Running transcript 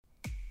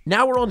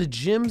Now we're on to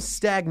Jim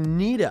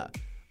Stagnita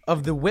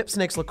of the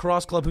Whipsnakes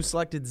Lacrosse Club, who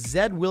selected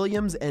Zed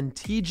Williams and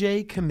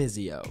TJ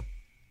Camizio.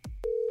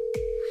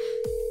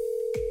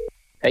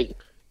 Hey.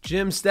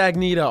 Jim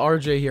Stagnita,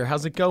 RJ here.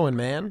 How's it going,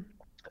 man?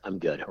 I'm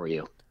good. How are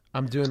you?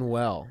 I'm doing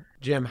well.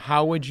 Jim,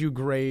 how would you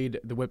grade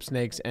the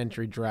Whipsnakes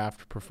entry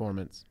draft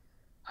performance?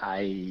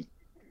 I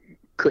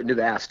couldn't have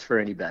asked for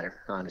any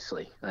better,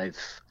 honestly.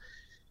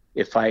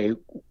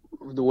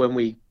 When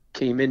we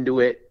came into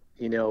it,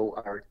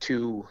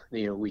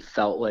 we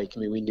felt like,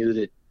 we knew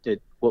that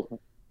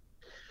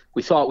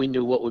we thought we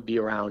knew what would be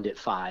around at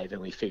 5,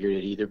 and we figured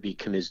it'd either be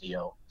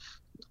Camizio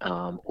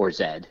or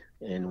Zed.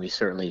 And we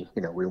certainly,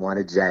 we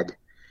wanted Zed,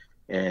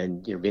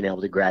 and, being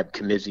able to grab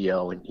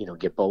Camizio and,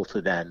 get both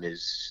of them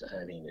it's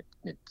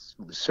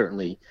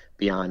certainly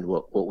beyond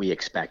what we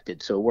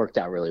expected. So it worked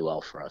out really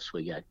well for us.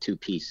 We got two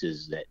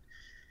pieces that,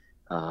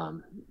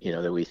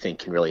 that we think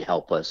can really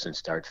help us and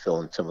start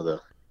filling some of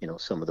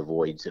the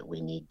voids that we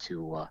need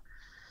to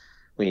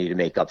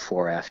make up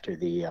for after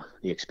the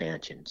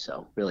expansion.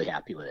 So really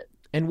happy with it.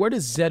 And where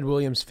does Zed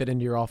Williams fit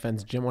into your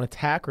offense, Jim? On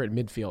attack or at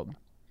midfield?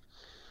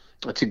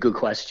 That's a good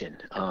question.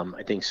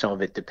 I think some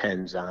of it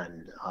depends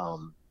on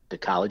the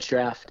college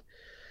draft.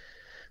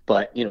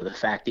 But, the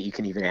fact that you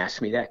can even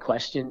ask me that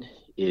question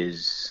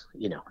is,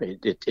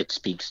 it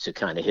speaks to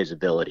kind of his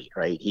ability,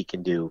 right? He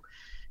can do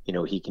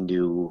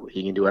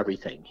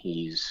everything.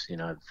 He's,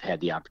 I've had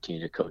the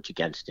opportunity to coach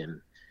against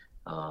him.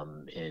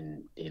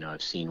 And,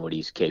 I've seen what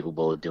he's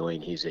capable of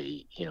doing. He's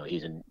a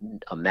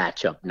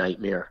matchup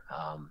nightmare.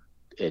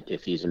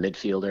 If he's a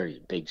midfielder, he's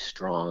big,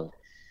 strong,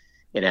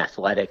 and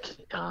athletic.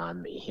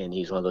 And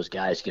he's one of those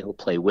guys who can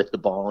play with the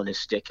ball in his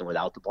stick and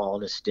without the ball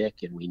in his stick.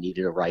 And we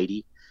needed a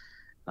righty.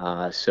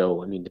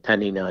 So,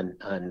 depending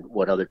on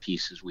what other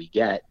pieces we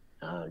get,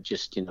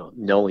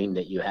 knowing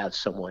that you have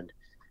someone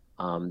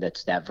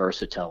that's that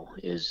versatile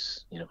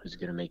is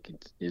going to make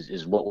it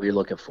is what we're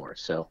looking for.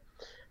 So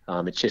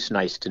it's just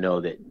nice to know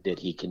that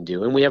he can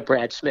do. And we have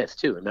Brad Smith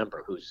too,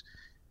 remember, who's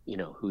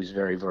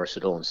very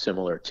versatile and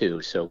similar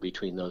too. So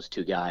between those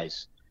two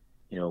guys,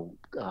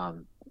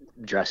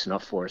 dressing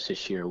up for us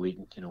this year,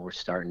 we're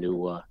starting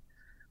to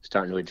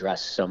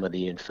address some of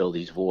and fill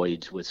these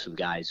voids with some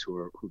guys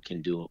who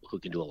can do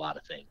a lot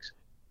of things.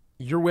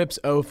 Your Whips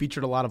O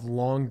featured a lot of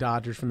long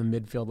dodgers from the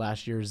midfield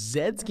last year.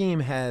 Zed's game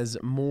has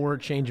more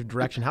change of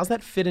direction. How's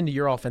that fit into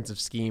your offensive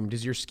scheme?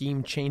 Does your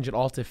scheme change at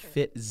all to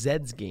fit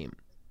Zed's game?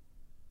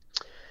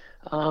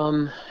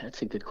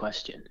 That's a good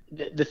question.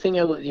 The thing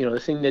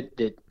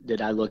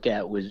that I look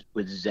at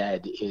with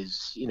Zed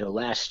is,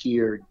 last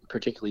year,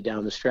 particularly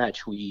down the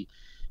stretch, we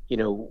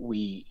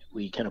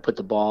kind of put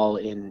the ball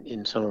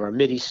in some of our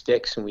midi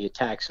sticks, and we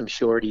attacked some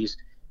shorties,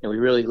 and we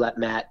really let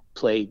Matt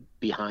play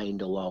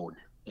behind alone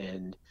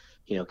and,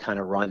 kind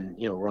of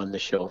run the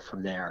show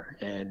from there.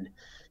 And,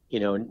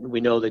 we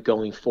know that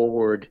going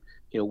forward,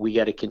 we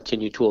got to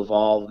continue to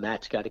evolve.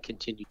 Matt's got to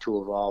continue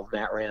to evolve,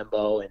 Matt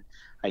Rambo. And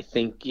I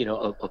think,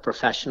 a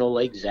professional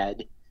like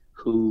Zed,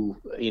 who,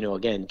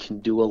 again, can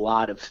do a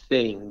lot of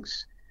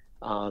things,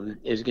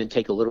 is going to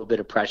take a little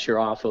bit of pressure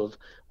off of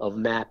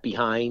Matt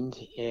behind.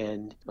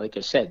 And like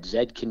I said,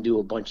 Zed can do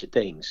a bunch of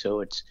things.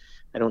 So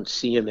I don't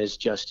see him as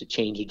just a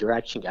change of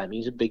direction guy.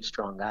 He's a big,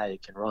 strong guy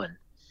that can run.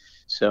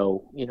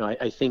 So,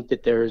 I think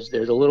that there's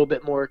a little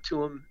bit more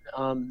to him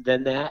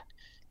than that.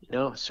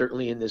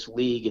 Certainly in this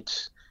league,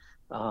 it's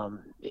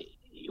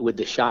with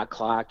the shot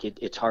clock,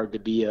 it's hard to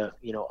be a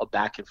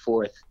back and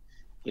forth,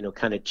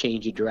 kind of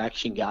change of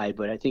direction guy.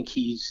 But I think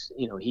he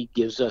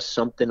gives us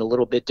something a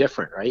little bit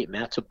different, right?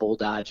 Matt's a bull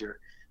dodger.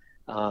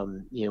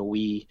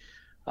 We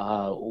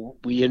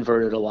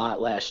inverted a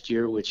lot last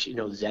year, which,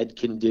 Zed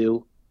can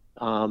do.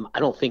 I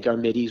don't think our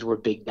middies were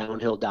big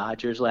downhill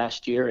dodgers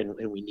last year, and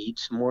we need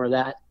some more of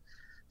that.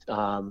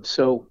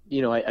 So,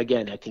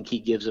 I think he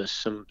gives us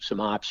some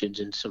options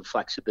and some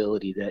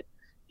flexibility that,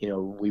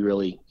 we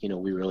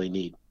really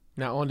need.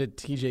 Now on to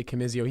TJ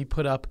Camizio. He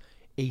put up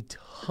a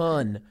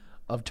ton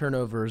of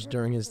turnovers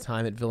during his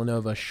time at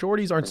Villanova.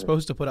 Shorties aren't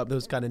supposed to put up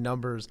those kind of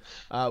numbers.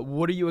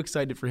 What are you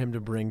excited for him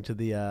to bring to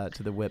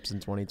the Whips in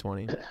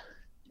 2020?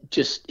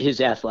 Just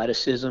his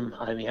athleticism.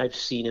 I've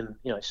seen him,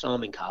 I saw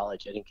him in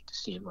college. I didn't get to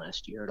see him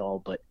last year at all,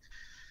 but,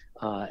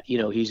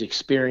 he's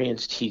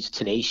experienced. He's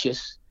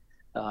tenacious.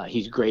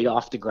 He's great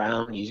off the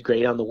ground. He's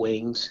great on the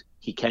wings.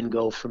 He can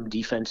go from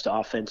defense to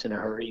offense in a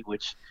hurry,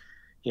 which,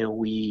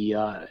 we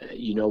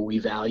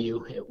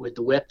value it with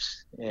the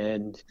Whips.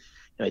 And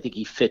I think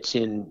he fits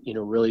in,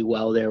 really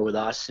well there with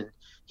us. And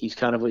he's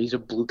he's a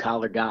blue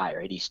collar guy,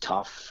 right? He's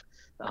tough.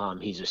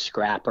 He's a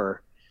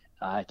scrapper.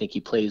 I think he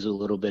plays a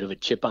little bit of a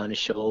chip on his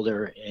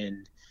shoulder.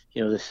 And,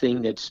 the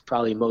thing that's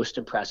probably most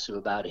impressive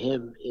about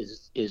him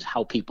is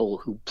how people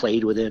who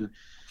played with him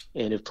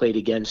and have played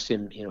against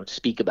him,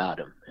 speak about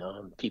him.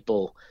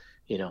 People,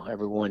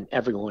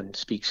 everyone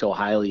speaks so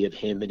highly of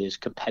him and his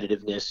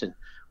competitiveness and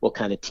what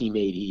kind of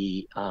teammate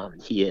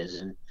he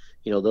is. And,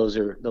 those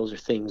are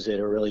things that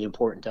are really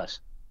important to us.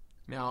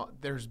 Now,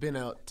 there's been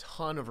a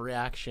ton of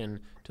reaction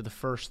to the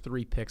first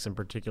 3 picks in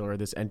particular of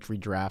this entry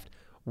draft.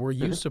 Were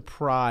you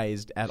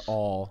surprised at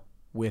all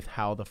with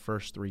how the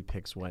first 3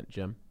 picks went,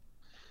 Jim?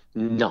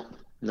 No,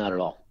 not at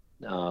all.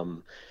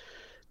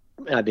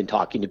 I've been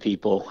talking to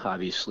people,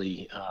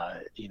 obviously,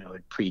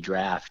 at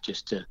pre-draft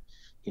just to,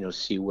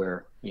 see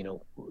where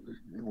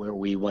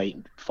we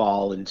might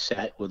fall and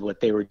set with what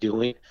they were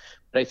doing.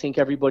 But I think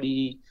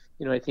everybody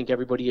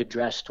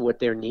addressed what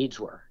their needs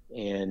were.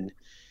 And,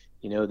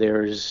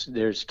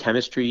 there's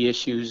chemistry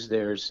issues.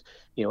 There's,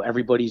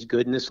 everybody's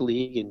good in this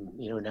league, and,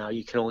 now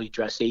you can only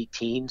dress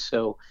 18.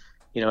 So,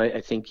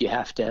 I think you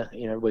have to,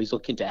 everybody's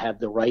looking to have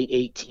the right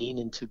 18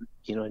 and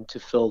to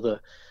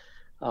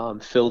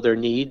fill their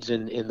needs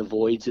and in the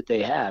voids that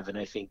they have. And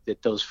I think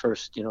that those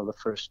the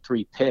first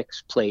 3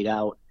 picks played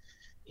out,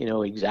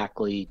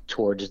 exactly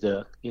towards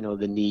the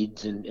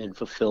needs and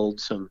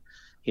fulfilled some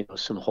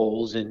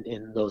holes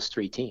in those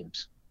 3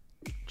 teams.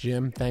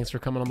 Jim, thanks for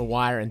coming on the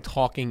wire and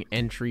talking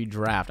entry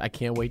draft. I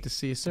can't wait to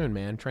see you soon,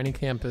 man. Training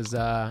camp is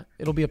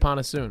it'll be upon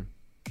us soon.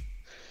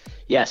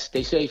 Yes,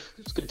 stay safe.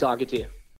 It's good talking to you.